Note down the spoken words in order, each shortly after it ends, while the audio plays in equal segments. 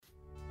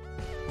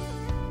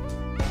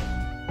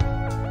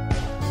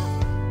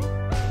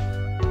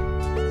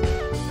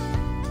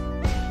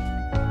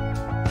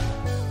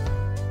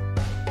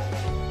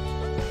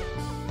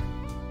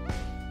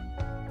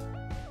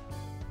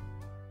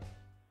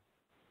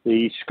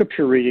The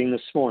scripture reading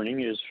this morning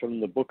is from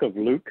the book of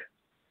Luke,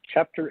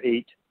 chapter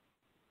 8,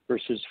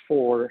 verses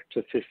 4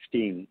 to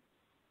 15.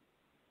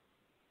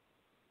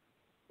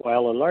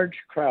 While a large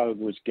crowd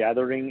was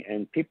gathering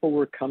and people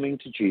were coming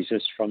to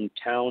Jesus from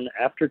town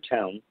after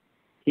town,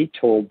 he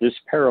told this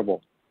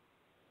parable.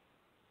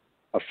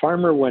 A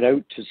farmer went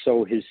out to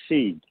sow his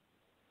seed.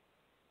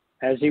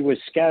 As he was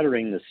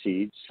scattering the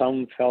seed,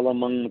 some fell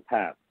among the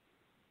path.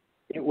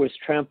 It was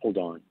trampled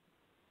on,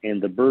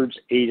 and the birds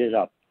ate it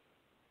up.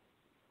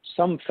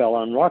 Some fell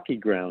on rocky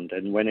ground,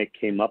 and when it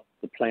came up,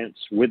 the plants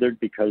withered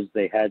because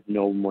they had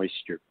no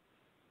moisture.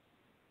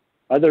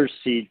 Other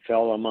seed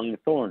fell among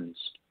thorns,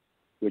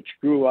 which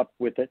grew up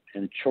with it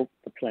and choked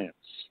the plants.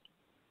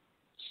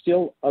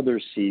 Still other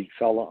seed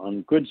fell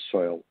on good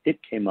soil. It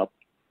came up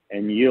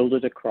and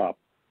yielded a crop,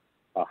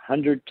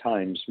 100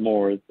 times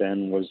more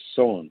than was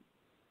sown.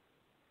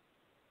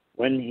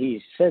 When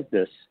he said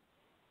this,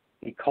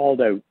 he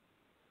called out,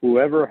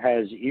 "Whoever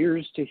has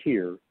ears to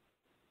hear,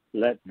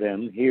 let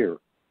them hear."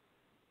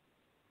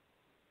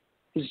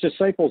 His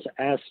disciples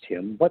asked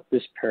him what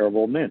this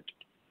parable meant.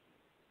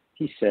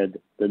 He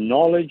said, "The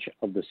knowledge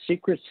of the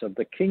secrets of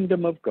the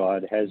kingdom of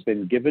God has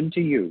been given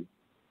to you,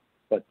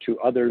 but to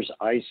others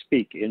I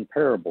speak in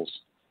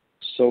parables,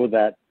 so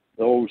that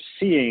though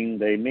seeing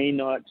they may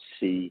not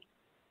see,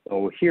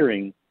 though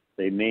hearing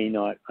they may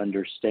not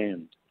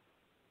understand."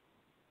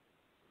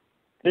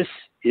 This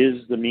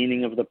is the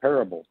meaning of the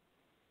parable.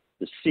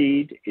 The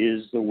seed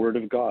is the word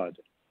of God.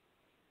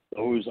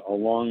 Those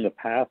along the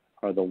path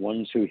are the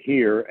ones who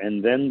hear,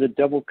 and then the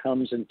devil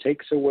comes and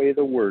takes away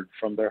the word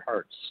from their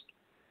hearts,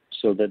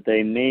 so that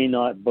they may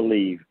not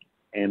believe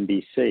and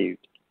be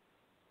saved.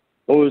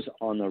 Those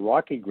on the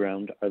rocky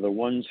ground are the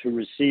ones who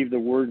receive the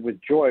word with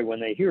joy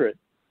when they hear it,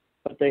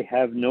 but they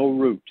have no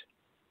root.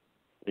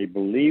 They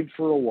believe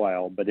for a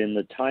while, but in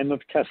the time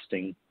of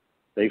testing,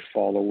 they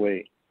fall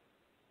away.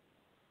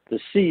 The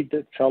seed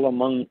that fell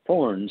among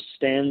thorns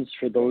stands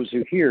for those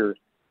who hear,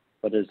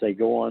 but as they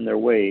go on their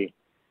way,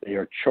 they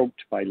are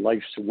choked by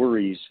life's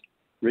worries,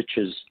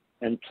 riches,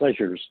 and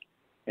pleasures,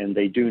 and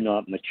they do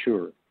not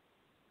mature.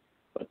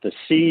 But the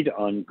seed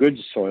on good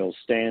soil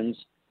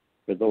stands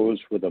for those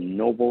with a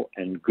noble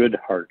and good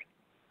heart,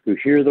 who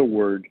hear the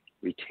word,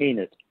 retain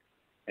it,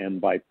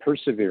 and by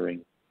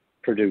persevering,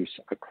 produce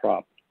a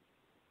crop.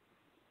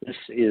 This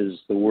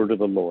is the word of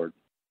the Lord.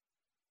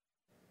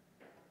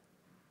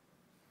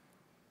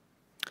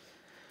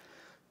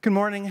 Good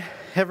morning,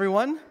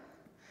 everyone.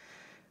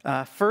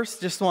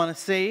 First, just want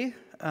to say,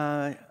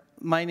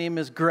 my name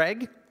is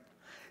Greg.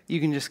 You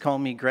can just call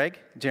me Greg.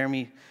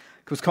 Jeremy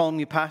was calling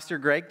me Pastor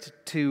Greg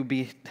to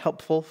be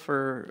helpful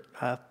for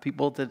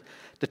people to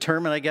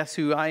determine, I guess,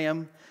 who I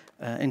am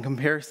in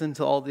comparison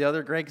to all the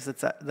other Gregs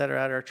that are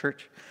at our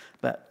church.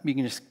 But you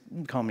can just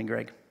call me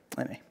Greg.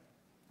 Anyway.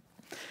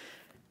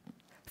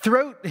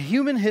 Throughout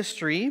human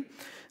history,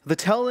 the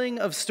telling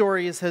of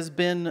stories has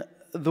been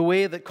the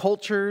way that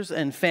cultures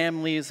and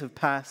families have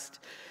passed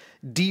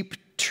deep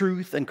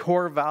truth and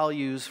core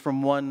values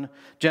from one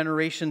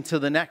generation to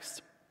the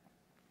next.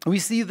 We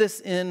see this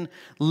in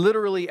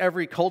literally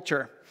every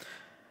culture.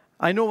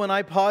 I know when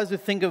I pause to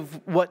think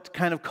of what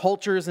kind of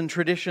cultures and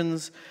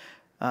traditions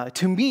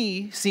to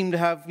me seem to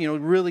have,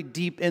 really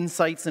deep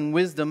insights and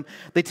wisdom,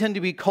 they tend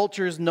to be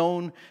cultures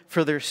known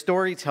for their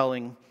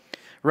storytelling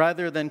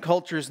rather than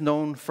cultures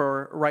known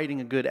for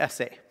writing a good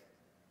essay.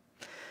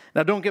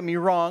 Now, don't get me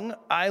wrong,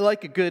 I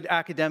like a good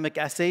academic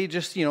essay,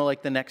 just,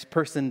 like the next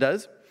person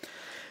does.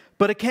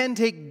 But it can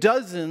take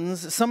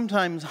dozens,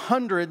 sometimes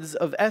hundreds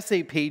of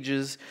essay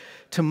pages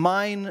to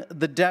mine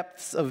the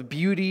depths of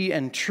beauty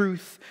and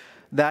truth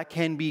that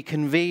can be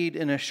conveyed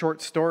in a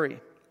short story.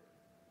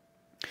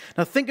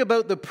 Now think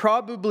about the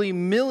probably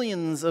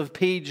millions of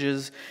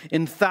pages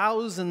in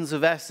thousands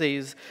of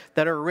essays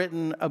that are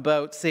written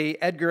about, say,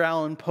 Edgar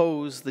Allan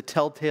Poe's The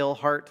Telltale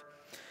Heart,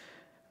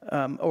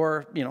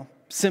 or,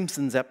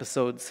 Simpsons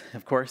episodes,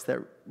 of course, that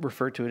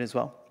refer to it as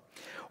well.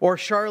 Or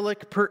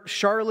Charlotte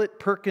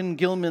Perkin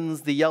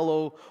Gilman's The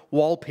Yellow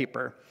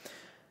Wallpaper.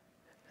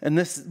 And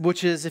this,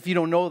 which is, if you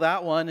don't know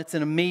that one, it's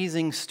an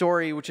amazing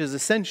story, which is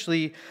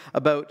essentially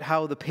about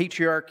how the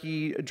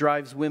patriarchy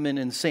drives women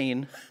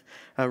insane,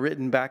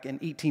 written back in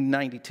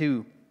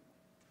 1892.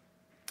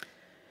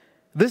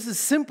 This is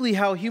simply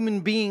how human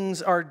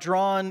beings are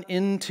drawn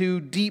into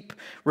deep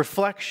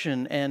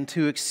reflection and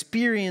to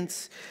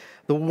experience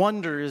the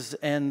wonders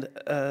and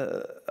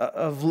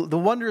of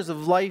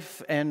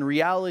life and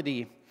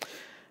reality.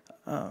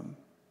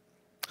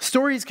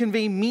 Stories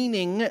convey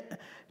meaning,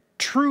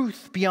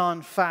 truth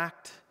beyond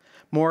fact,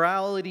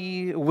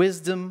 morality,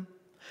 wisdom.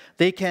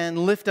 They can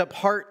lift up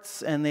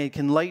hearts and they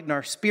can lighten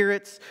our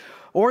spirits,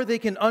 or they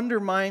can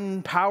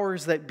undermine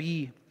powers that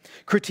be,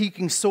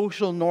 critiquing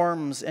social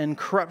norms and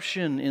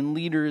corruption in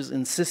leaders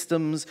and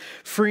systems,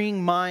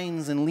 freeing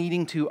minds and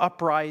leading to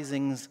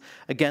uprisings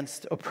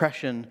against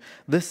oppression.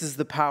 This is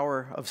the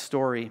power of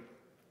story.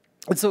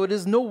 And so it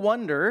is no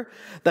wonder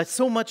that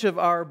so much of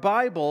our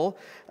Bible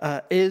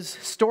is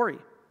story.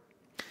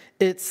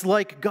 It's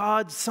like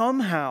God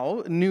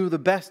somehow knew the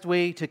best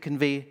way to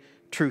convey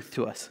truth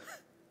to us.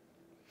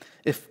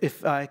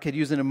 If I could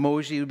use an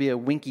emoji, it would be a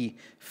winky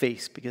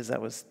face, because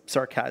that was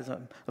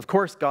sarcasm. Of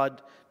course,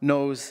 God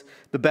knows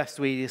the best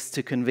way is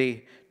to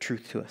convey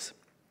truth to us.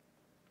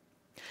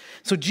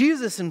 So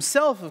Jesus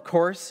himself, of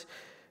course,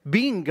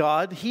 being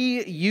God,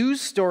 he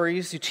used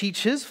stories to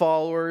teach his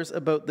followers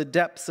about the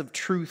depths of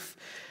truth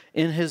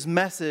in his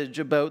message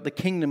about the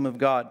kingdom of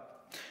God.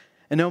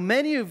 And now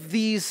many of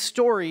these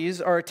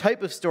stories are a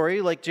type of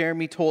story, like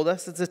Jeremy told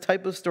us. It's a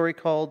type of story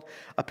called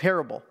a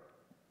parable.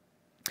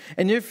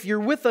 And if you're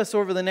with us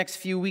over the next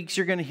few weeks,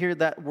 you're going to hear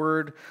that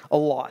word a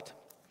lot.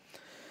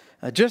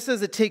 Just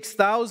as it takes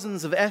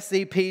thousands of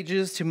essay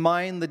pages to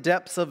mine the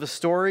depths of a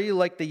story,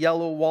 like the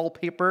yellow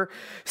wallpaper,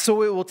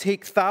 so it will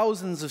take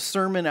thousands of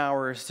sermon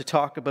hours to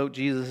talk about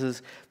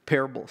Jesus'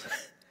 parables.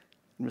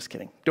 I'm just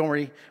kidding. Don't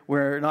worry,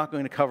 we're not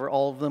going to cover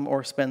all of them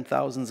or spend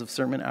thousands of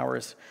sermon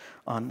hours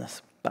on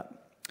this. But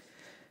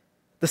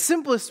the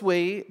simplest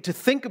way to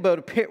think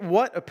about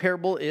what a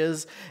parable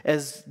is,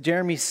 as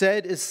Jeremy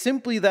said, is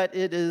simply that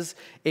it is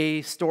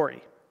a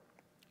story.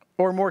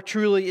 Or more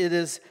truly, it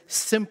is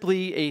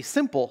simply a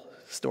simple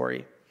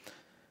story.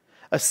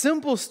 A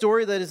simple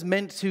story that is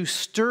meant to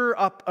stir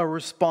up a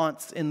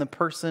response in the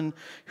person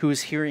who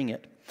is hearing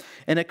it.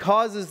 And it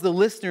causes the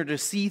listener to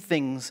see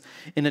things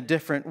in a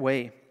different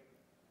way.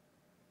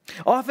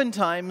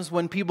 Oftentimes,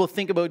 when people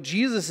think about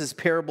Jesus'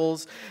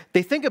 parables,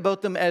 they think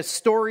about them as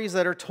stories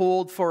that are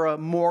told for a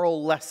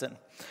moral lesson.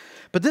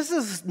 But this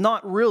is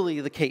not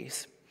really the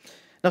case.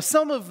 Now,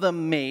 some of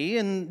them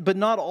may, but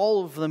not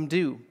all of them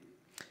do.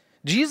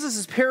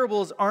 Jesus'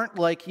 parables aren't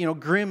like,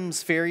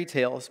 Grimm's fairy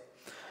tales.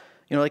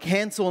 Like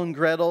Hansel and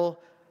Gretel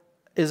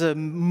is a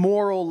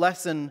moral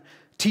lesson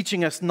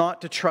teaching us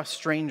not to trust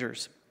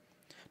strangers,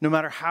 no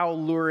matter how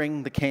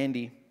luring the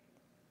candy.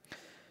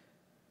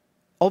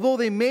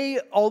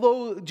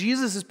 Although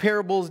Jesus'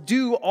 parables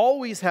do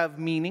always have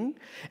meaning,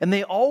 and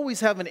they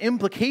always have an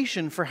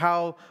implication for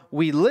how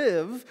we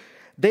live,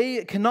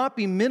 they cannot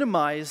be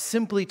minimized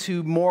simply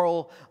to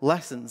moral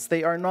lessons.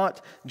 They are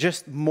not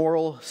just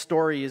moral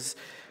stories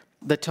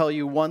that tell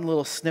you one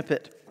little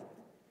snippet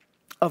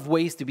of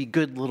ways to be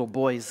good little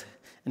boys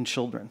and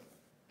children.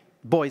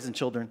 Boys and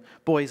children,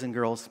 boys and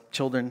girls,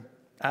 children,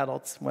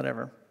 adults,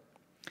 whatever.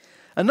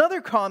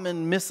 Another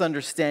common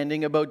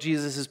misunderstanding about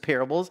Jesus'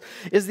 parables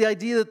is the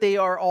idea that they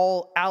are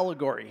all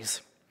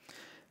allegories.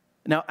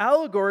 Now,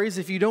 allegories,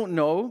 if you don't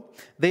know,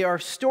 they are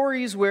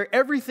stories where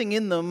everything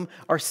in them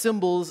are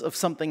symbols of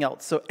something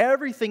else. So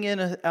everything in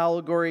an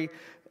allegory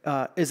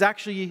is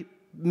actually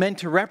meant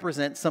to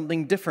represent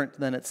something different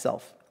than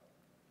itself.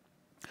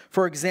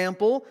 For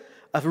example,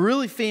 a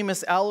really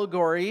famous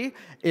allegory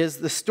is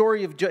the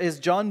story of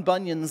John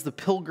Bunyan's The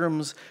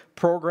Pilgrim's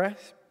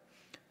Progress.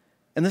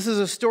 And this is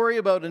a story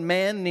about a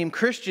man named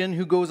Christian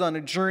who goes on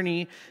a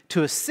journey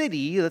to a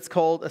city that's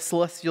called a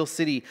celestial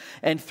city.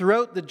 And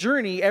throughout the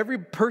journey, every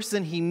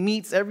person he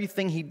meets,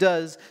 everything he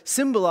does,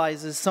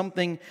 symbolizes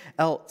something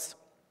else.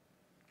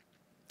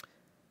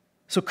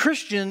 So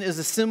Christian is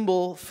a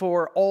symbol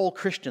for all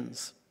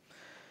Christians.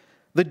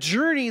 The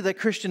journey that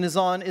Christian is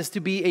on is to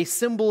be a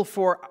symbol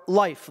for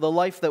life, the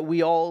life that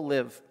we all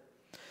live.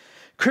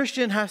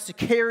 Christian has to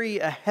carry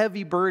a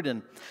heavy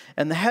burden,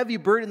 and the heavy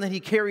burden that he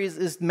carries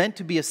is meant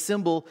to be a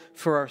symbol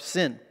for our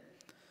sin.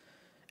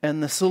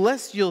 And the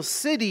celestial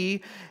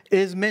city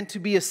is meant to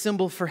be a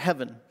symbol for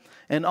heaven,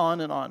 and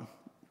on and on.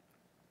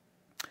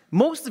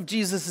 Most of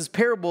Jesus'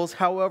 parables,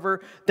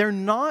 however, they're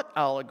not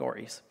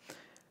allegories.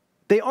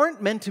 They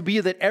aren't meant to be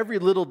that every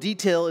little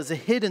detail is a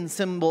hidden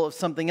symbol of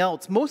something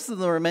else. Most of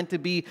them are meant to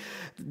be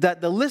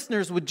that the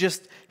listeners would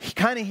just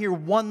kind of hear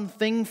one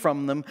thing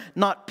from them,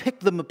 not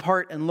pick them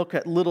apart and look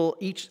at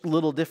each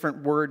little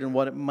different word and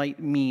what it might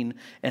mean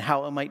and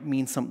how it might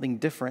mean something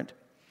different.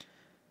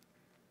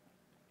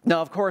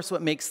 Now, of course,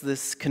 what makes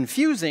this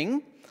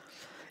confusing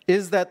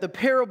is that the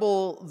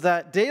parable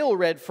that Dale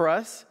read for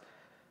us,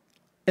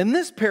 in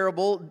this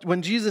parable,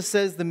 when Jesus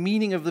says the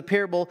meaning of the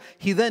parable,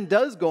 he then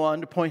does go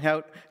on to point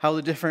out how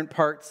the different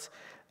parts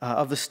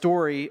of the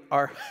story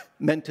are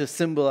meant to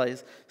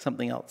symbolize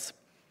something else.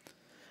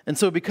 And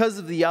so because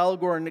of the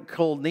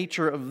allegorical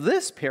nature of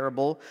this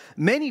parable,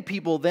 many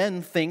people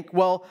then think,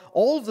 well,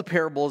 all of the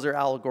parables are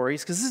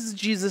allegories because this is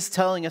Jesus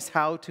telling us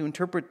how to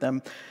interpret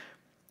them.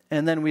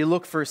 And then we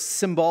look for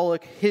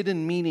symbolic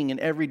hidden meaning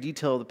in every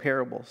detail of the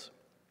parables.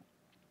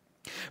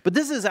 But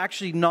this is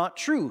actually not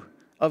true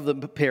of the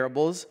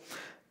parables.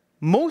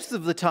 Most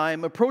of the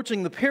time,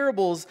 approaching the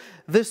parables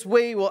this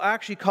way will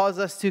actually cause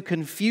us to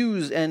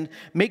confuse and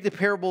make the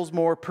parables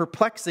more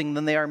perplexing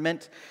than they are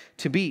meant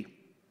to be.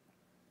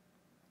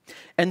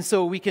 And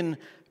so we can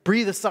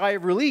breathe a sigh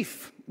of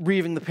relief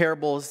reading the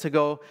parables to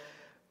go,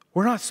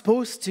 we're not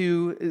supposed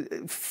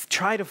to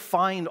try to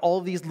find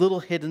all these little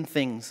hidden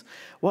things.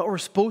 What we're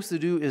supposed to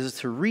do is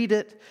to read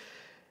it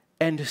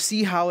and to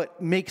see how it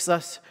makes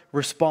us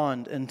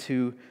respond and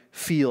to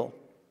feel.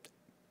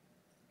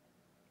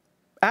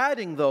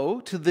 Adding,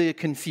 though, to the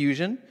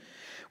confusion,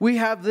 we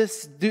have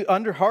this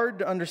hard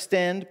to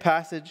understand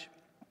passage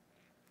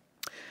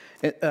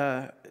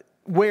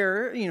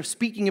where,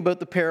 speaking about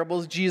the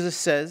parables, Jesus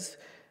says,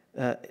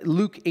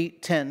 Luke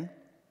 8:10,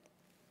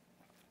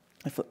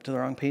 I flipped to the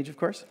wrong page, of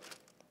course.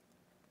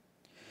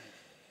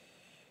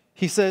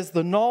 He says,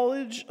 "The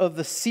knowledge of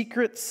the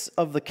secrets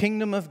of the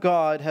kingdom of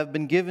God have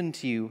been given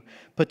to you,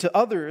 but to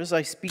others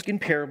I speak in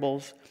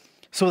parables,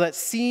 so that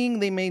seeing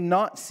they may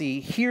not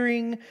see,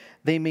 hearing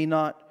they may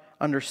not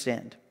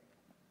understand."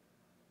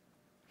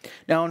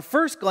 Now, on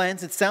first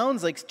glance, it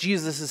sounds like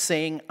Jesus is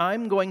saying,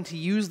 I'm going to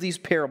use these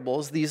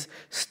parables, these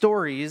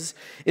stories,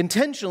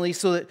 intentionally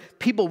so that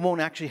people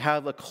won't actually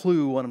have a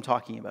clue what I'm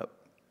talking about.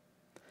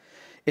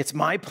 It's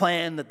my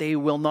plan that they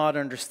will not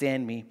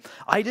understand me.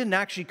 I didn't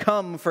actually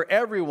come for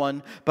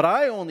everyone, but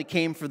I only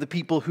came for the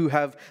people who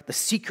have the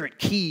secret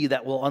key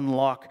that will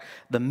unlock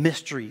the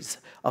mysteries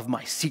of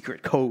my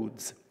secret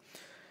codes.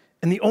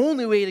 And the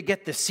only way to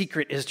get this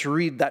secret is to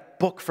read that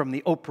book from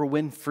the Oprah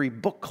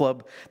Winfrey Book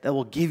Club that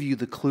will give you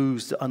the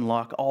clues to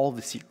unlock all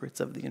the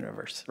secrets of the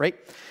universe, right?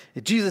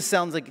 Jesus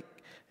sounds like,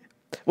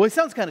 well, he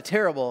sounds kind of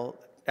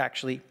terrible,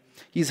 actually.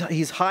 He's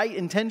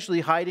intentionally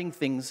hiding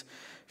things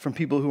from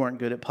people who aren't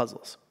good at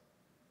puzzles.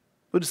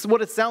 Which is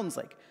what it sounds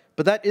like.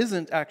 But that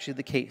isn't actually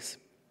the case.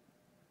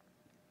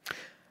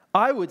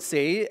 I would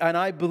say, and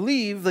I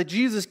believe, that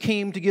Jesus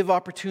came to give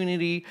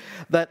opportunity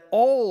that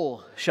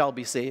all shall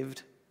be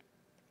saved.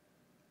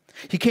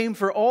 He came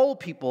for all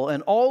people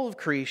and all of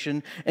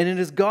creation, and it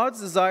is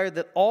God's desire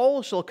that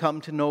all shall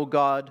come to know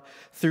God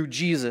through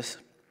Jesus.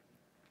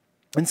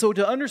 And so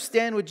to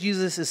understand what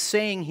Jesus is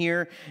saying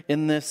here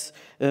in this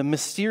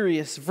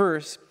mysterious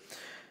verse,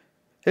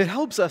 it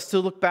helps us to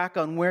look back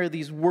on where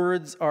these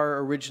words are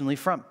originally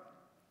from.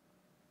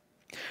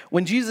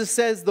 When Jesus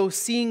says, though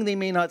seeing they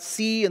may not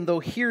see, and though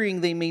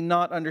hearing they may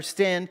not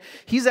understand,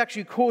 he's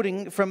actually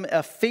quoting from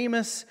a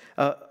famous,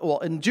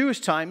 in Jewish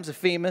times, a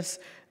famous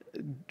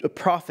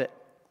prophet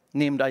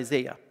named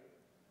Isaiah.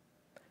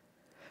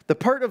 The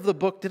part of the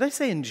book, did I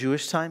say in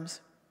Jewish times?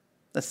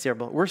 That's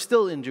terrible. We're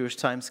still in Jewish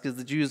times because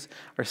the Jews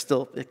are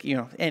still,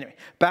 anyway,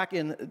 back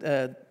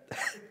in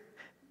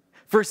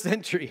first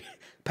century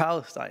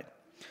Palestine.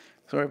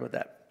 Sorry about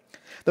that.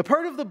 The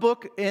part of the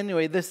book,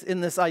 anyway,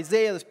 in this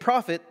Isaiah, this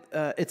prophet,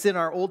 it's in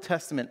our Old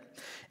Testament.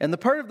 And the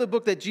part of the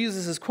book that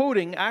Jesus is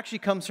quoting actually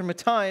comes from a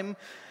time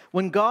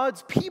when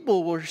God's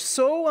people were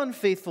so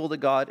unfaithful to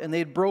God and they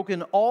had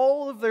broken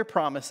all of their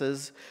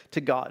promises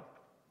to God.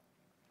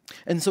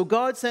 And so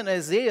God sent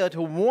Isaiah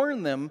to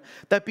warn them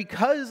that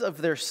because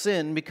of their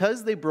sin,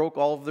 because they broke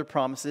all of their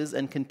promises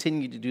and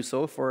continued to do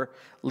so for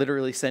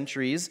literally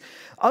centuries,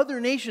 other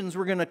nations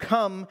were going to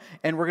come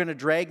and were going to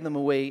drag them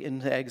away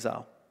into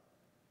exile.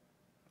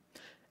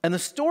 And the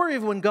story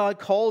of when God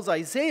calls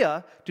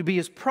Isaiah to be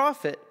his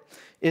prophet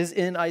is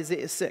in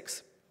Isaiah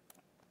 6.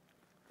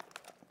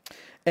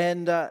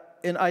 And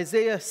in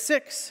Isaiah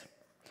 6,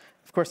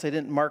 of course I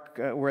didn't mark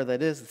where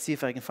that is. Let's see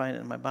if I can find it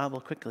in my Bible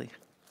quickly.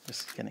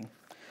 Just kidding.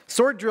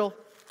 Sword drill.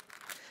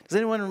 Does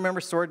anyone remember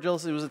sword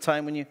drills? It was a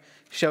time when you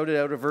shouted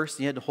out a verse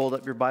and you had to hold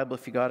up your Bible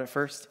if you got it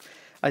first.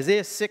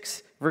 Isaiah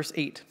 6, verse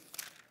 8.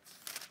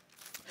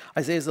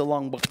 Isaiah is a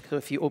long book, so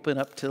if you open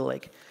up to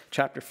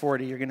chapter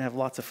 40, you're going to have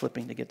lots of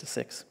flipping to get to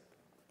 6.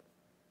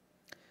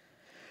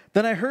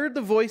 Then I heard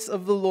the voice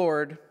of the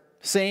Lord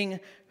saying,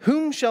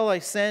 "Whom shall I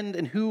send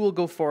and who will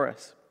go for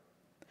us?"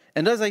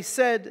 And as I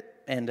said,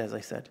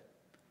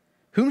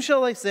 "Whom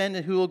shall I send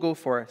and who will go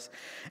for us?"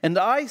 And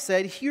I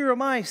said, "Here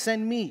am I,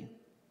 send me."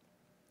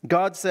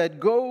 God said,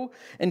 "Go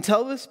and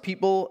tell this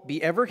people,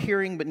 be ever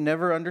hearing but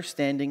never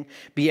understanding,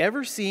 be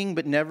ever seeing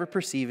but never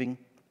perceiving.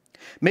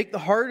 Make the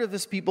heart of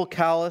this people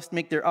calloused,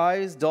 make their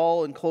eyes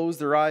dull and close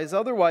their eyes.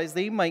 Otherwise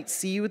they might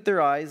see with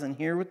their eyes and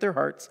hear with their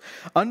hearts,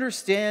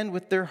 understand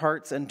with their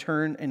hearts and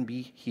turn and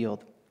be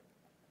healed."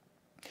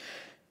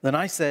 Then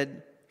I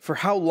said, "For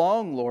how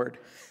long, Lord?"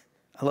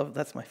 I love it.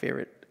 That's my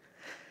favorite.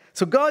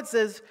 So God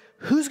says,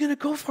 who's going to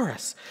go for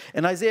us?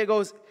 And Isaiah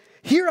goes,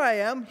 here I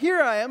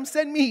am,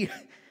 send me.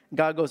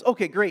 God goes,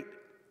 okay, great.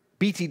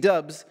 BT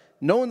dubs,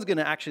 no one's going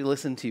to actually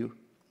listen to you.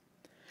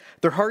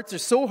 Their hearts are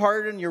so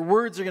hardened, your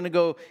words are going to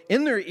go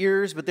in their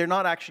ears, but they're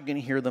not actually going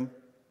to hear them.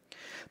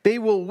 They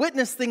will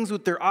witness things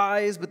with their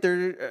eyes, but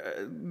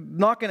they're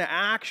not going to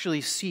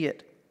actually see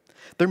it.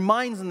 Their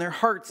minds and their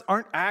hearts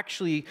aren't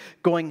actually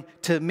going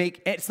to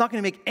it's not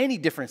going to make any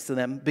difference to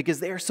them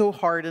because they are so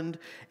hardened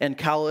and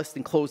calloused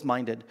and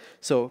closed-minded.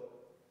 So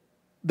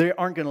they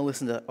aren't going to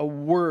listen to a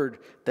word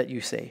that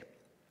you say.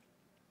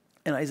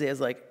 And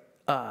Isaiah's like,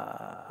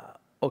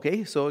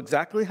 okay, so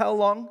exactly how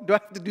long do I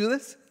have to do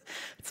this?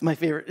 It's my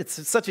favorite.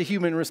 It's such a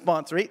human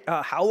response, right?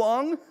 How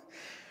long?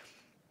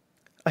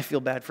 I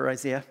feel bad for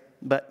Isaiah,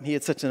 but he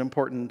had such an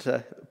important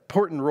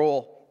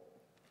role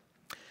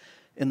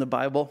in the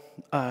Bible.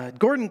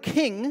 Gordon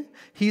King,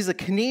 he's a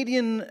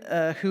Canadian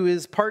who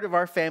is part of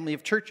our family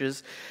of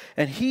churches,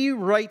 and he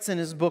writes in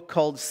his book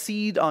called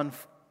Seed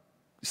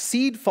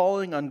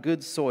Falling on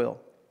Good Soil.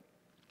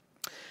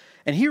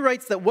 And he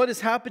writes that what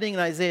is happening in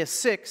Isaiah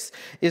 6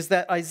 is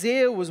that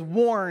Isaiah was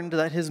warned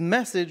that his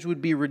message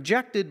would be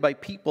rejected by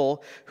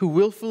people who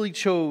willfully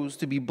chose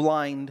to be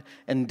blind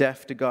and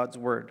deaf to God's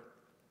word.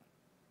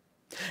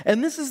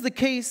 And this is the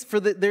case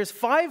there's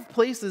 5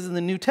 places in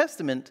the New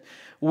Testament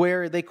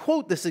where they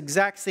quote this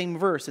exact same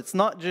verse. It's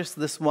not just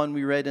this one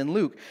we read in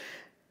Luke.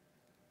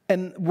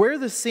 And where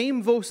the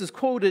same verse is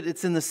quoted,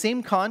 it's in the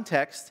same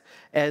context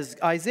as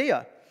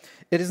Isaiah.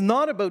 It is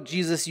not about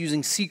Jesus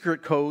using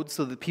secret codes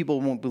so that people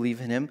won't believe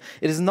in him.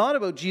 It is not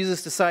about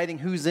Jesus deciding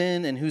who's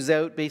in and who's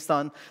out based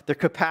on their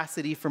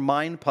capacity for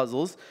mind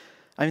puzzles.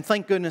 I mean,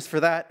 thank goodness for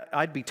that.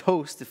 I'd be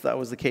toast if that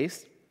was the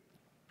case.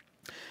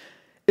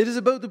 It is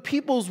about the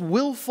people's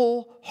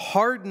willful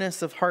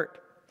hardness of heart,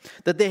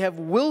 that they have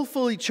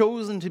willfully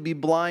chosen to be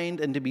blind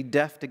and to be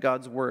deaf to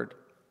God's word.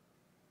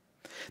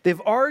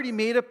 They've already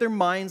made up their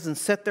minds and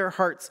set their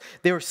hearts.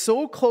 They are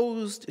so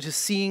closed to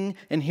seeing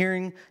and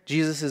hearing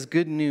Jesus'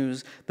 good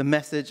news, the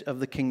message of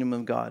the kingdom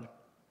of God.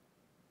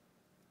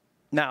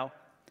 Now,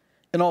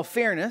 in all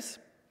fairness,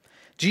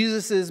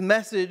 Jesus'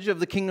 message of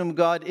the kingdom of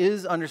God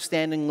is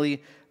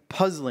understandingly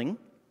puzzling.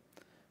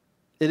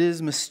 It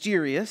is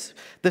mysterious.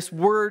 This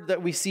word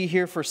that we see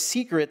here for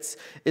secrets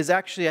is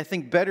actually, I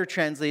think, better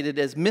translated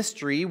as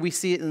mystery. We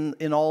see it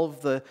in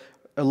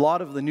a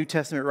lot of the New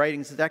Testament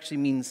writings. It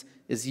actually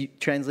is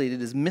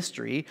translated as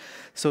mystery.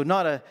 So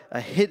not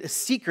a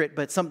secret,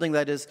 but something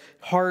that is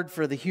hard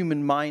for the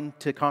human mind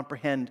to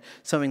comprehend,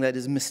 something that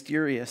is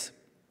mysterious.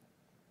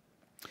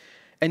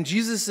 And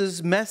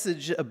Jesus'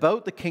 message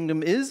about the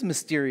kingdom is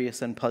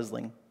mysterious and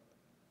puzzling.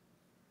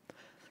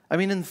 I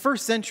mean, in the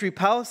first century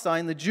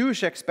Palestine, the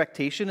Jewish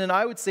expectation, and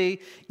I would say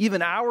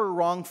even our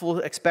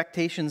wrongful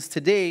expectations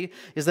today,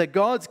 is that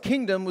God's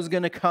kingdom was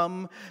going to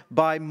come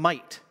by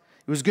might.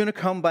 It was going to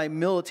come by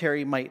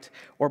military might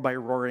or by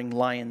roaring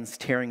lions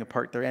tearing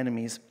apart their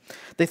enemies.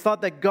 They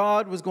thought that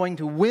God was going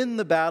to win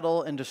the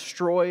battle and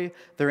destroy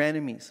their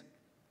enemies.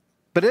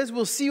 But as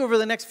we'll see over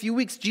the next few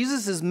weeks,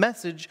 Jesus'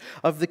 message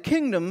of the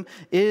kingdom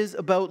is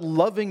about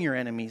loving your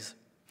enemies.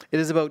 It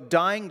is about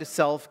dying to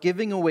self,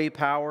 giving away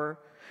power,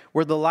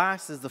 where the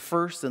last is the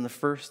first and the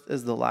first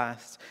is the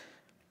last.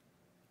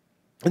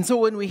 And so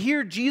when we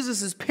hear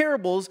Jesus'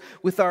 parables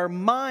with our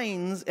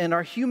minds and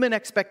our human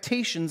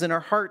expectations and our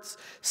hearts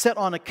set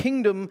on a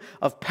kingdom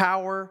of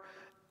power,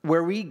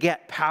 where we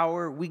get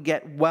power, we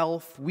get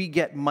wealth, we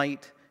get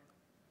might,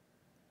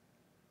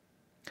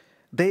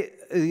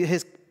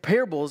 his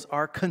parables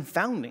are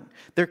confounding.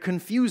 They're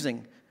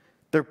confusing.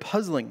 They're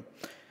puzzling.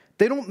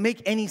 They don't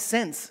make any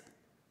sense.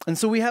 And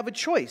so we have a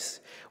choice.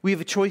 We have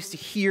a choice to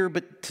hear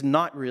but to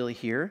not really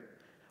hear,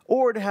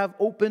 or to have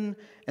open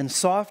and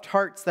soft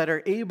hearts that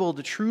are able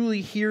to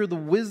truly hear the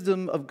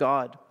wisdom of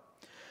God.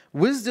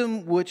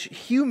 Wisdom which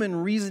human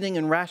reasoning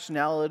and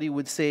rationality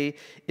would say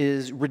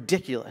is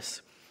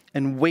ridiculous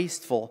and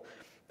wasteful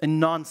and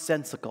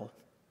nonsensical.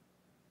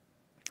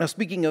 Now,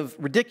 speaking of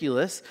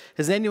ridiculous,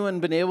 has anyone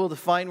been able to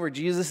find where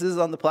Jesus is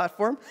on the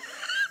platform?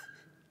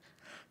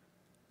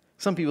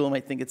 Some people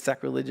might think it's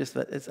sacrilegious,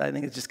 but I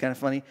think it's just kind of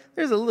funny.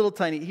 There's a little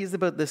tiny, he's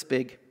about this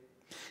big.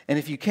 And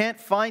if you can't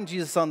find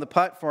Jesus on the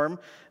platform,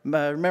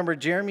 remember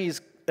Jeremy's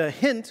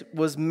hint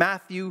was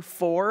Matthew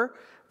 4,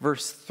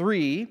 verse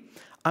 3.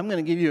 I'm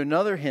going to give you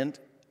another hint,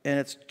 and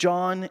it's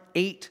John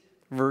 8,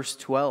 verse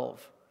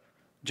 12.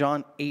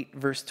 John 8,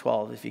 verse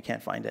 12, if you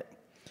can't find it.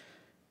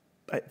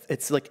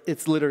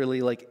 It's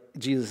literally like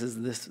Jesus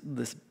is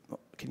this.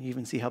 Can you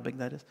even see how big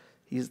that is?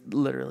 He's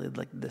literally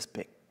like this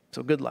big.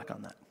 So good luck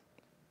on that.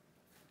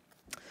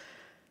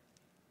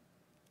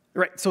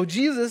 Right, so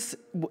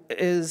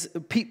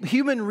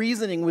human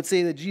reasoning would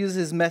say that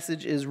Jesus'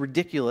 message is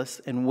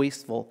ridiculous and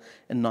wasteful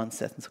and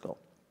nonsensical.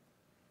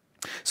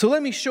 So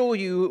let me show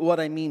you what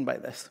I mean by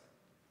this.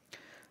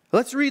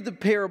 Let's read the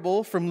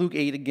parable from Luke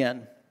 8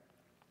 again.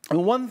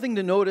 And one thing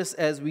to notice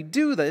as we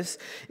do this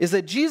is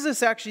that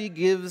Jesus actually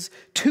gives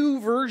 2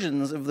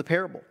 versions of the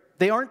parable.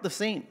 They aren't the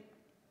same.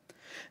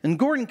 And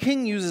Gordon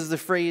King uses the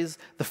phrase,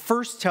 the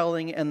first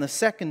telling and the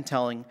second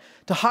telling,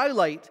 to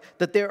highlight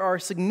that there are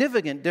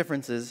significant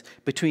differences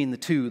between the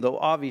two, though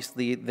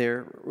obviously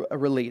they're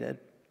related.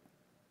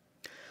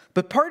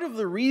 But part of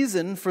the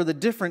reason for the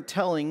different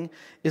telling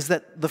is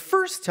that the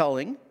first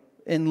telling,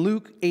 in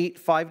Luke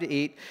 8,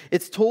 5-8,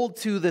 it's told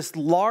to this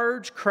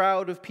large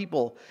crowd of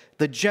people,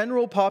 the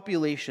general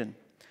population,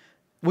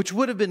 which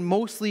would have been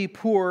mostly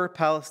poor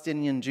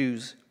Palestinian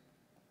Jews.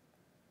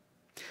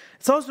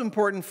 It's also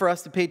important for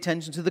us to pay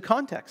attention to the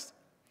context.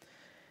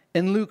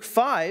 In Luke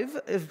 5,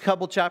 a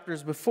couple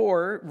chapters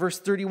before, verse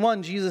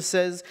 31, Jesus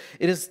says,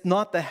 "It is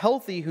not the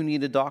healthy who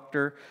need a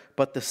doctor,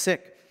 but the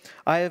sick.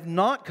 I have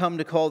not come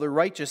to call the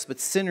righteous, but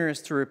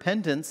sinners to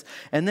repentance."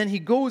 And then he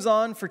goes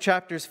on for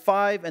chapters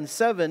 5 and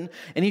 7,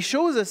 and he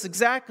shows us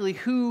exactly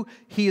who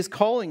he is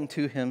calling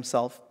to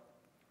himself.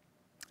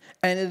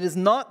 And it is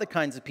not the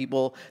kinds of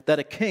people that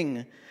a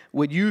king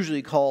would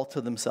usually call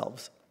to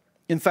themselves.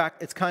 In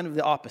fact, it's kind of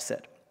the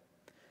opposite.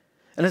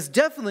 And it's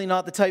definitely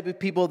not the type of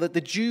people that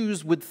the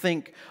Jews would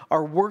think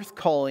are worth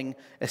calling,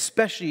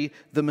 especially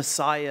the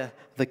Messiah,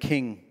 the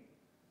King.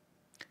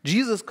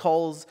 Jesus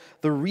calls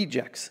the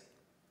rejects,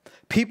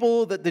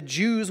 people that the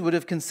Jews would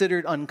have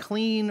considered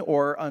unclean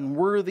or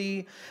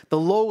unworthy, the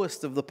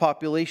lowest of the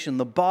population,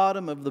 the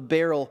bottom of the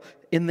barrel,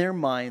 in their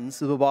minds,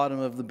 to the bottom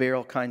of the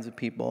barrel kinds of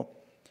people.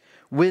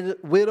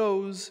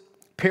 Widows,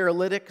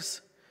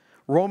 paralytics,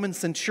 Roman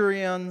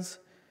centurions,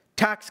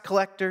 tax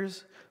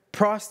collectors,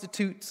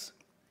 prostitutes,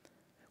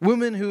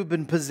 women who have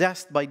been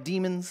possessed by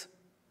demons.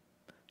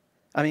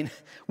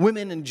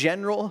 Women in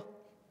general.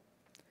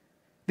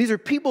 These are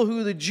people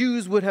who the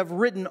Jews would have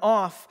written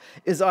off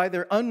as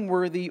either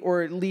unworthy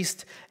or at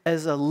least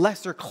as a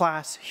lesser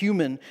class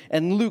human.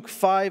 And Luke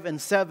 5 and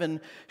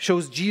 7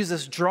 shows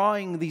Jesus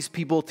drawing these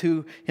people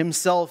to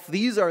himself.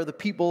 These are the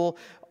people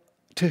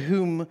to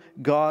whom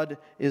God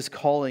is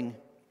calling.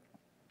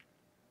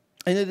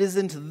 And it is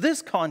into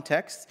this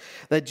context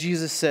that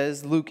Jesus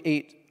says, Luke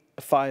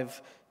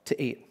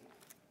 8:5-8.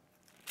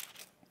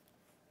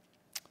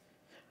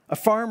 A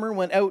farmer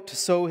went out to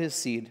sow his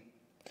seed.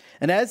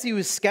 And as he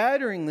was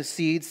scattering the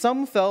seed,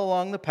 some fell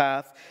along the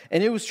path,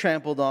 and it was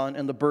trampled on,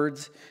 and the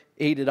birds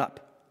ate it up.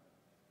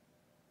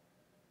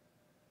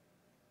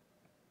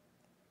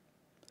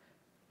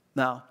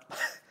 Now,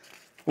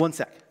 one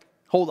sec.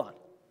 Hold on.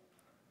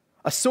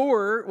 A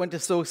sower went to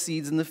sow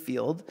seeds in the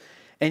field,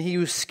 and he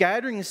was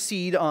scattering the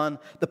seed on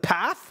the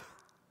path.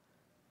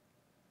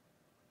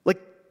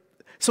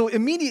 So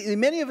immediately,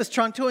 many of us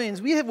Torontoians,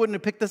 wouldn't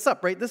have picked this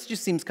up, right? This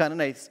just seems kind of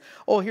nice.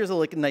 Oh, here's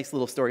a nice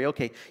little story.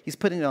 Okay, he's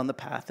putting it on the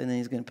path, and then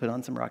he's going to put it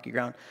on some rocky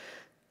ground.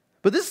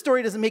 But this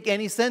story doesn't make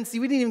any sense. We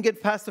didn't even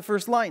get past the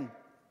first line.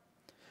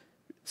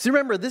 So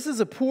remember, this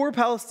is a poor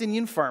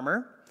Palestinian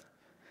farmer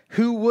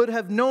who would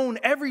have known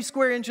every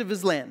square inch of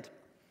his land.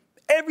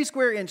 Every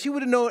square inch. He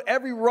would have known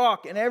every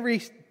rock and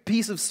every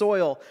piece of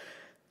soil.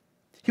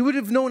 He would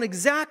have known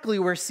exactly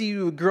where seed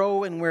would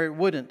grow and where it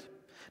wouldn't.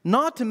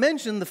 Not to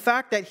mention the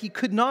fact that he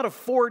could not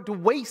afford to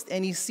waste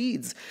any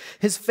seeds.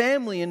 His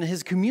family and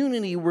his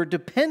community were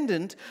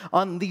dependent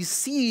on these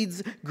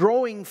seeds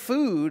growing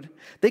food.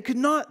 They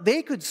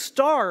could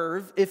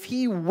starve if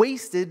he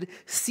wasted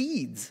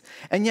seeds.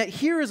 And yet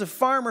here is a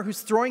farmer who's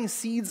throwing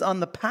seeds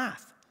on the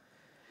path.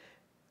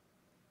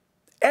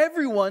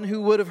 Everyone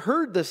who would have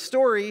heard this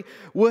story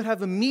would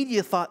have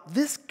immediately thought,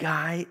 this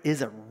guy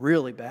is a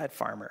really bad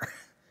farmer.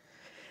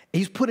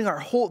 He's putting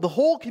the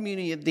whole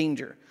community in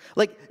danger.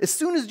 As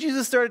soon as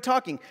Jesus started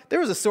talking, there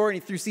was a sower and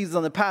he threw seeds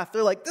on the path.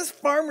 They're like, this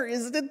farmer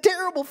is a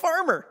terrible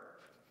farmer.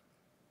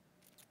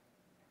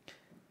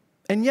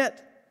 And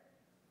yet,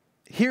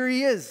 here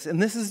he is.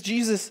 And this is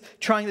Jesus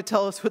trying to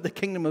tell us what the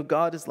kingdom of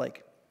God is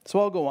like.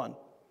 So I'll go on.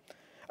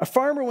 A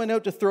farmer went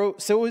out to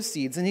sow his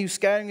seeds, and he was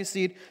scattering his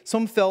seed.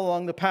 Some fell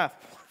along the path.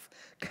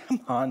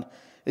 Come on.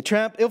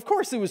 Of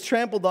course it was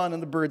trampled on,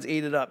 and the birds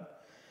ate it up.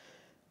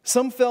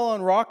 Some fell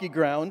on rocky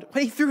ground.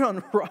 He threw it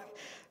on rock.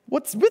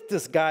 What's with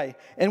this guy?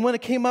 And when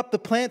it came up, the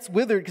plants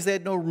withered because they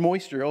had no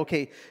moisture.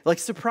 Okay,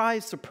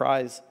 surprise,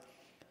 surprise.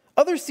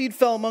 Other seed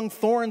fell among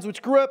thorns,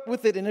 which grew up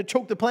with it, and it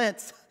choked the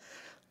plants.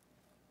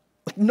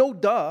 No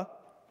duh.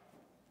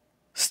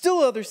 Still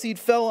other seed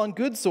fell on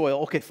good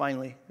soil. Okay,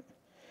 finally.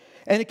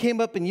 And it came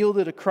up and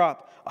yielded a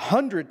crop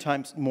 100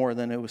 times more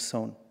than it was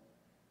sown.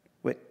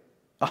 Wait,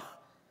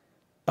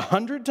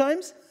 100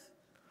 times?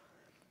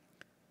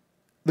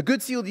 The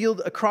good seed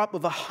yield a crop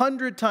of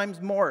 100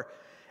 times more.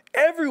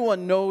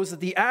 Everyone knows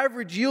that the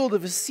average yield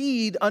of a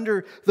seed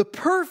under the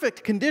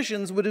perfect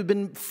conditions would have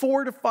been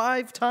 4 to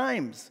 5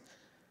 times.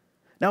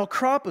 Now, a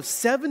crop of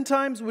 7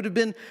 times would have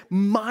been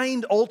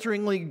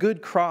mind-alteringly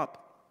good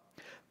crop.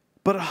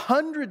 But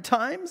 100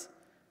 times?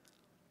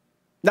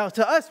 Now,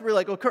 to us, we're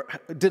like, okay,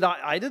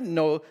 I didn't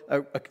know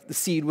a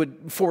seed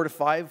would 4 to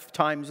 5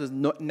 times as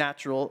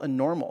natural and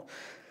normal.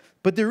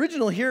 But the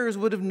original hearers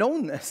would have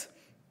known this.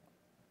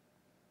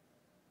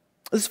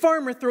 This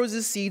farmer throws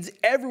his seeds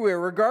everywhere,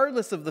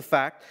 regardless of the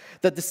fact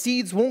that the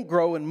seeds won't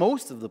grow in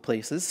most of the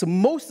places. So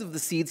most of the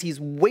seeds, he's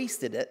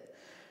wasted it.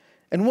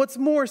 And what's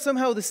more,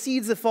 somehow the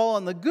seeds that fall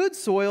on the good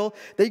soil,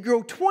 they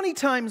grow 20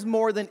 times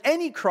more than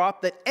any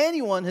crop that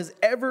anyone has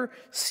ever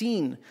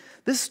seen.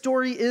 This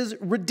story is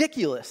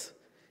ridiculous.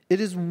 It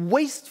is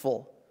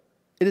wasteful.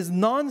 It is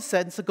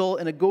nonsensical,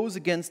 and it goes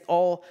against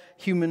all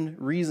human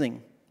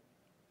reasoning.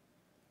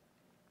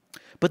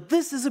 But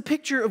this is a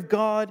picture of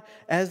God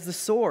as the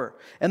sower,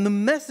 and the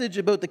message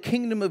about the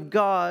kingdom of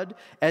God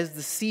as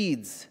the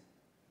seeds.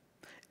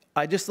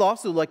 I just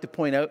also like to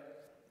point out,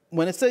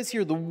 when it says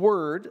here the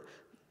word,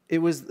 it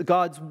was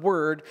God's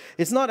word,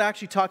 it's not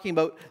actually talking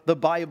about the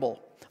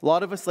Bible. A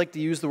lot of us like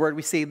to use the word,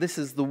 we say this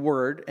is the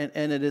word,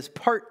 and it is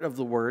part of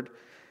the word.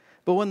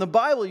 But when the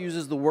Bible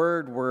uses the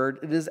word,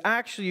 it is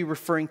actually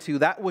referring to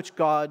that which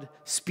God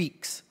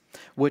speaks,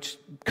 which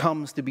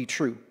comes to be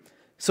true.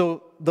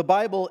 So the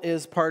Bible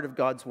is part of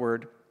God's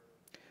word,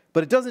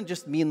 but it doesn't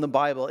just mean the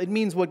Bible. It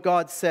means what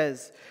God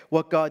says,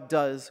 what God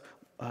does.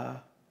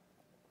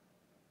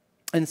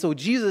 And so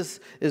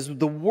Jesus is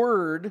the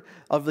word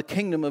of the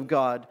kingdom of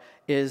God,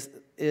 is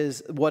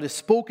what is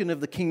spoken of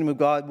the kingdom of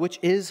God, which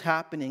is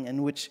happening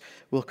and which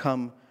will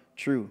come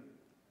true.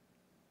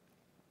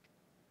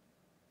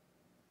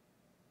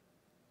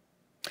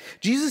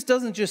 Jesus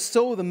doesn't just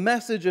sow the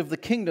message of the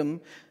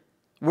kingdom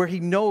where he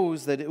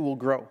knows that it will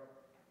grow.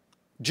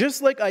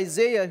 Just like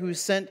Isaiah, who's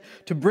sent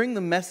to bring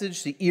the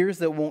message to ears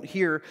that won't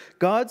hear,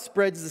 God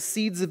spreads the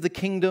seeds of the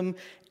kingdom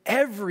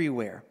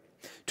everywhere,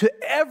 to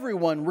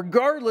everyone,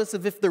 regardless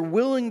of if they're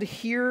willing to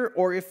hear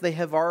or if they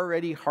have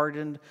already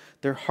hardened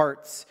their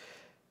hearts.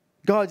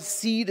 God's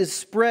seed is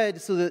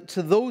spread so that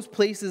to those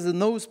places and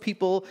those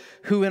people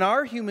who in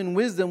our human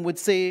wisdom would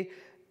say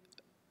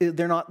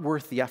they're not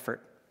worth the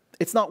effort.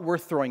 It's not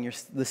worth throwing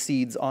the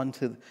seeds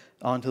onto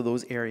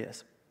those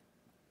areas.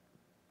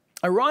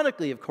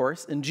 Ironically, of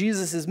course, in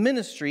Jesus'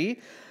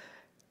 ministry,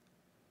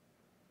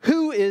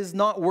 who is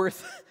not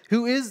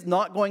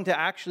going to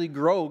actually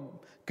grow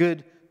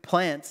good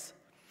plants,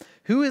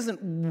 who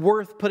isn't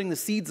worth putting the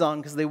seeds on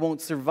because they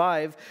won't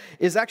survive,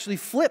 is actually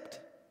flipped.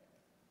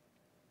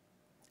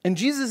 In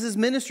Jesus'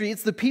 ministry,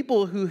 it's the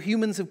people who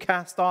humans have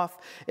cast off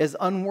as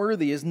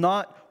unworthy, as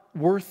not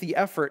worth the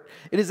effort.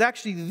 It is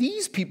actually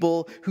these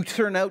people who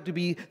turn out to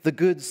be the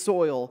good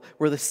soil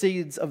where the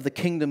seeds of the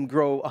kingdom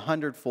grow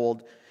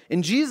 100-fold.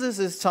 In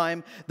Jesus'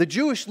 time, the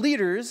Jewish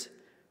leaders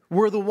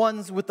were the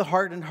ones with the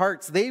hardened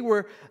hearts. They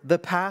were the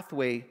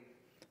pathway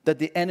that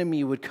the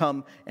enemy would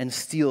come and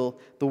steal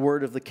the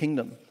word of the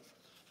kingdom.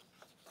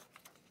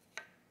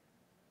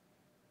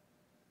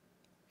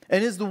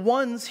 And is the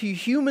ones who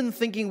human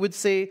thinking would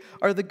say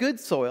are the good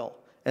soil,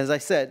 as I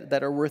said,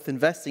 that are worth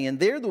investing. And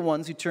they're the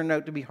ones who turn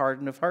out to be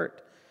hardened of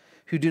heart,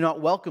 who do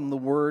not welcome the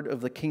word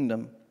of the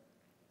kingdom.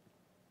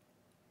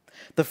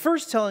 The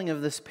first telling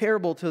of this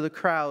parable to the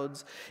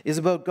crowds is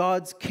about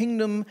God's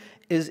kingdom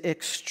is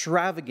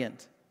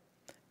extravagant.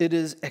 It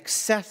is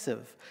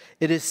excessive.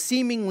 It is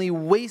seemingly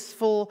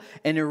wasteful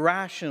and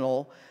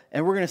irrational.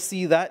 And we're going to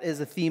see that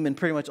as a theme in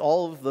pretty much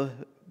all of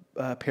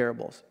the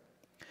parables.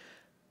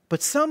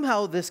 But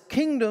somehow this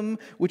kingdom,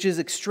 which is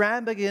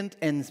extravagant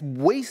and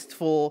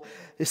wasteful,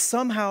 is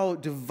somehow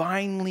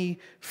divinely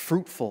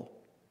fruitful.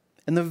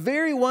 And the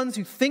very ones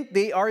who think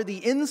they are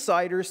the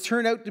insiders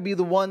turn out to be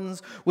the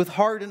ones with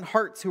hardened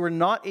hearts who are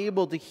not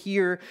able to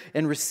hear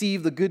and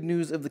receive the good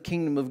news of the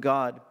kingdom of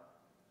God.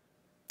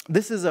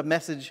 This is a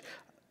message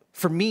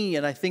for me,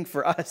 and I think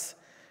for us,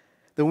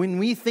 that when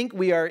we think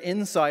we are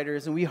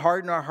insiders and we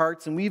harden our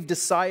hearts and we've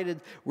decided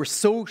we're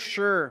so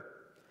sure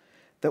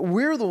that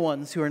we're the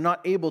ones who are not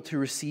able to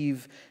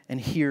receive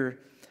and hear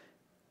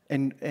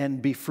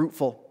and be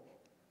fruitful.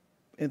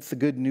 It's the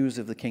good news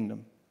of the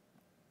kingdom.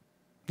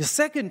 The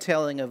second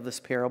telling of this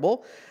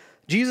parable,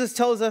 Jesus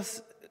tells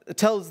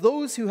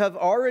those who have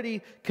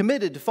already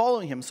committed to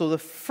following him. So the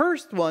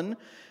first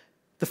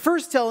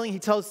telling, he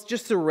tells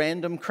just a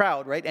random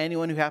crowd, right?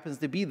 Anyone who happens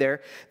to be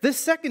there. This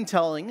second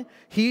telling,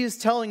 he is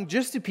telling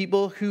just to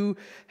people who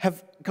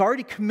have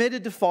already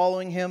committed to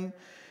following him,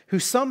 who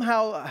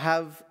somehow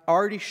have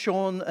already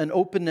shown an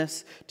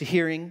openness to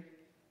hearing.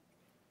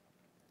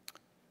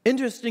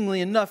 Interestingly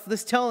enough,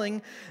 this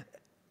telling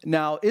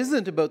now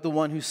isn't about the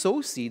one who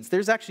sows seeds.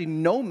 There's actually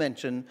no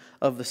mention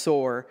of the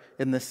sower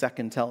in this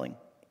second telling.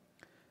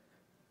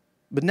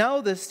 But now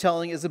this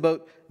telling is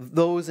about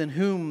those in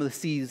whom the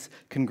seeds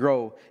can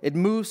grow. It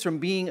moves from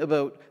being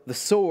about the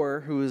sower,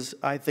 who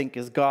I think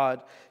is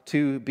God,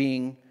 to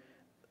being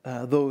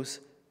those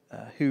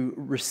who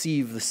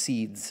receive the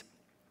seeds.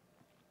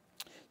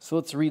 So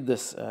let's read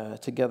this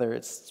together.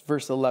 It's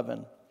verse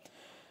 11.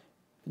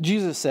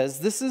 Jesus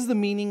says, "This is the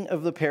meaning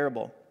of the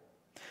parable.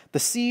 The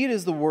seed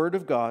is the word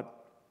of God.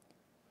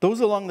 Those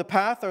along the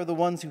path are the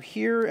ones who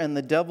hear, and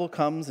the devil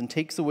comes and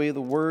takes away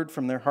the word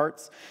from their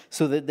hearts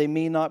so that they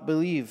may not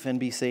believe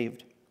and be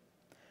saved.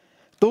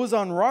 Those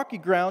on rocky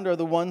ground are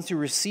the ones who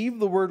receive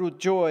the word with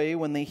joy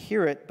when they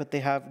hear it, but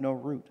they have no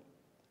root.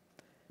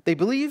 They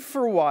believe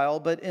for a while,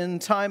 but in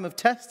time of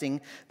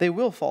testing, they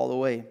will fall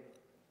away.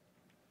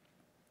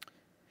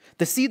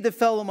 The seed that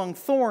fell among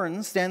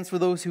thorns stands for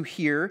those who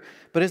hear,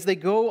 but as they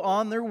go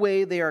on their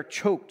way, they are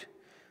choked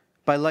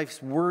by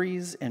life's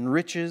worries and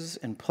riches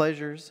and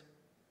pleasures,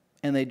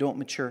 and they don't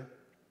mature.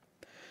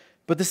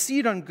 But the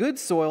seed on good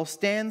soil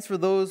stands for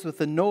those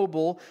with a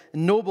noble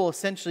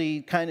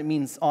essentially kind of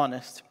means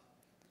honest.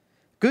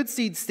 Good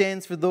seed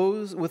stands for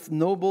those with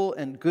noble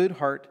and good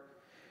heart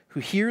who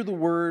hear the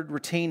word,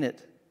 retain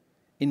it,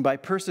 and by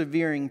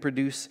persevering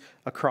produce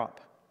a crop.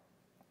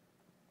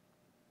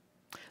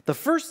 The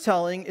first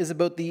telling is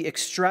about the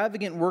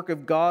extravagant work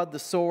of God, the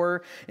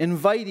sower,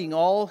 inviting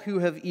all who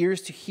have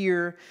ears to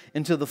hear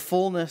into the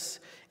fullness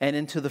and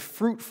into the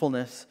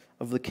fruitfulness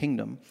of the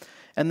kingdom.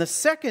 And the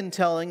second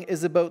telling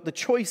is about the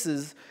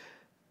choices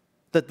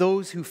that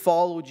those who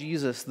follow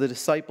Jesus, the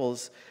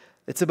disciples,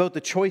 it's about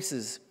the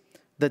choices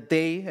that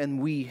they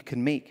and we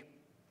can make.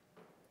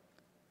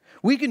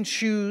 We can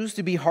choose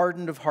to be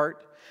hardened of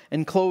heart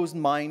and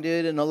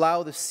closed-minded and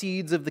allow the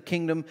seeds of the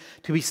kingdom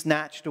to be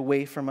snatched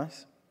away from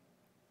us.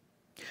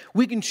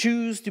 We can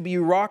choose to be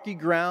rocky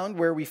ground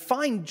where we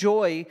find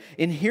joy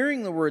in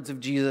hearing the words of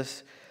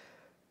Jesus,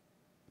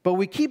 but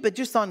we keep it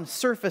just on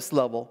surface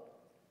level,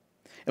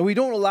 and we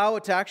don't allow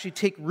it to actually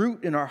take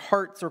root in our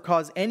hearts or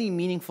cause any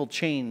meaningful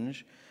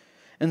change.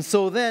 And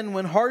so then,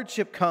 when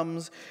hardship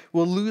comes,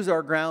 we'll lose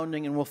our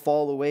grounding and we'll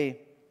fall away.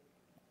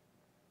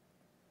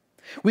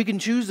 We can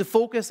choose to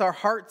focus our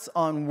hearts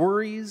on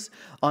worries,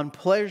 on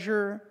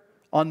pleasure,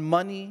 on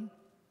money,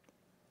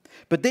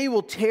 but they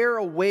will tear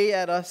away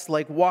at us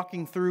like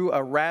walking through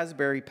a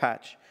raspberry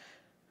patch,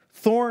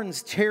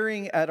 thorns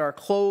tearing at our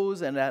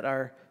clothes and at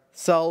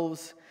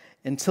ourselves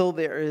until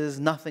there is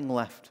nothing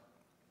left.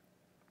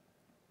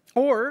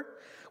 Or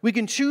we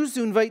can choose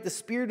to invite the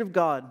Spirit of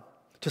God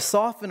to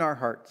soften our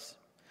hearts,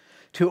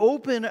 to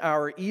open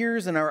our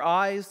ears and our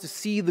eyes to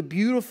see the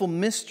beautiful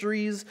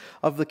mysteries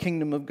of the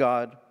kingdom of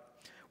God,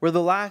 where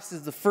the last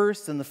is the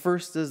first and the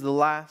first is the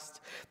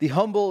last. The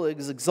humble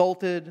is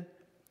exalted.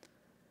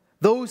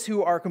 Those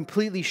who are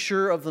completely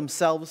sure of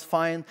themselves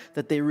find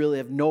that they really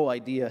have no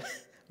idea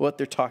what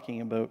they're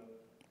talking about.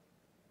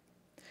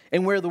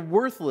 And where the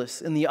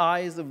worthless in the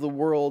eyes of the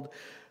world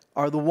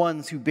are the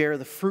ones who bear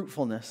the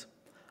fruitfulness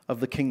of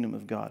the kingdom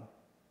of God.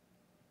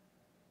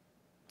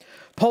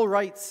 Paul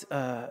writes,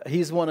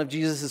 he's one of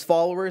Jesus'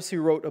 followers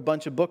who wrote a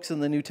bunch of books in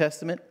the New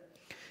Testament.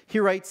 He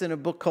writes in a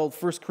book called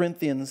 1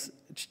 Corinthians,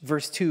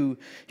 verse 2,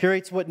 he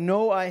writes, "What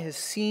no eye has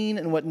seen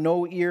and what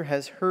no ear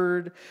has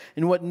heard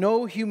and what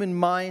no human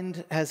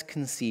mind has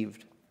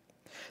conceived.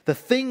 The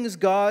things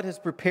God has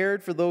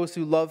prepared for those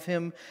who love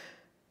him,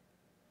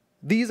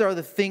 these are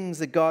the things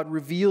that God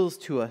reveals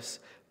to us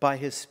by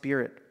his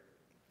Spirit."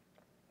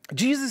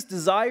 Jesus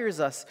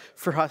desires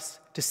for us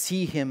to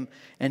see him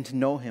and to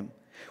know him.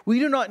 We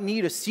do not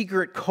need a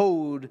secret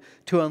code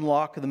to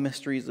unlock the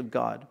mysteries of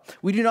God.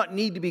 We do not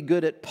need to be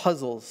good at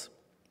puzzles.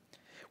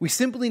 We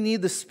simply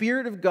need the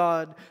Spirit of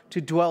God to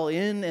dwell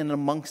in and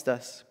amongst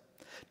us,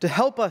 to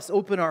help us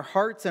open our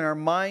hearts and our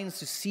minds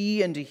to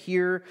see and to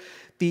hear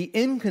the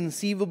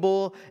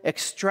inconceivable,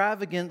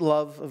 extravagant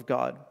love of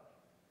God.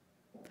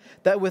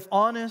 That with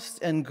honest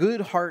and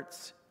good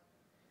hearts,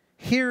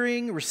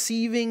 hearing,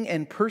 receiving,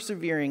 and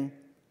persevering,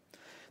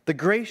 the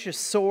gracious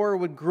sower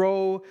would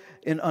grow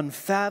in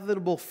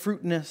unfathomable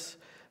fruitfulness,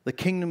 the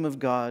kingdom of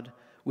God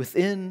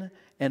within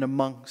and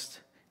amongst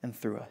and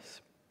through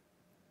us.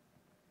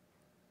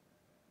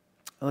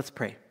 Let's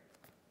pray.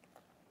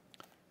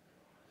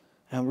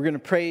 And we're going to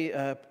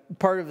pray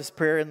part of this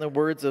prayer in the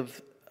words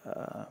of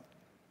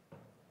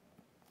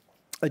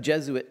a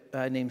Jesuit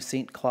named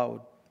St.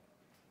 Cloud.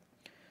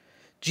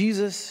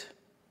 Jesus,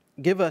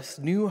 give us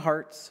new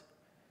hearts,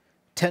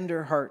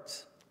 tender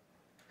hearts,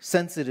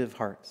 sensitive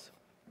hearts,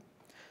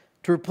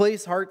 to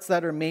replace hearts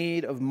that are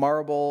made of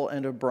marble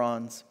and of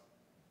bronze.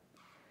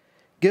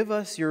 Give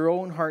us your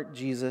own heart,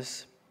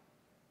 Jesus,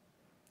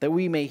 that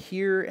we may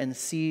hear and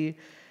see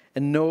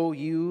and know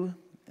you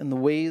and the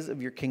ways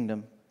of your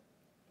kingdom,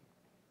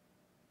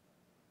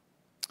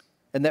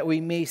 and that we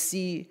may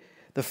see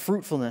the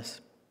fruitfulness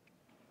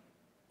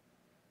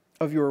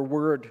of your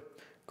word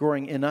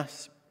growing in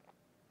us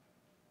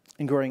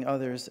and growing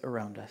others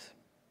around us.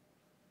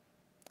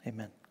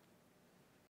 Amen.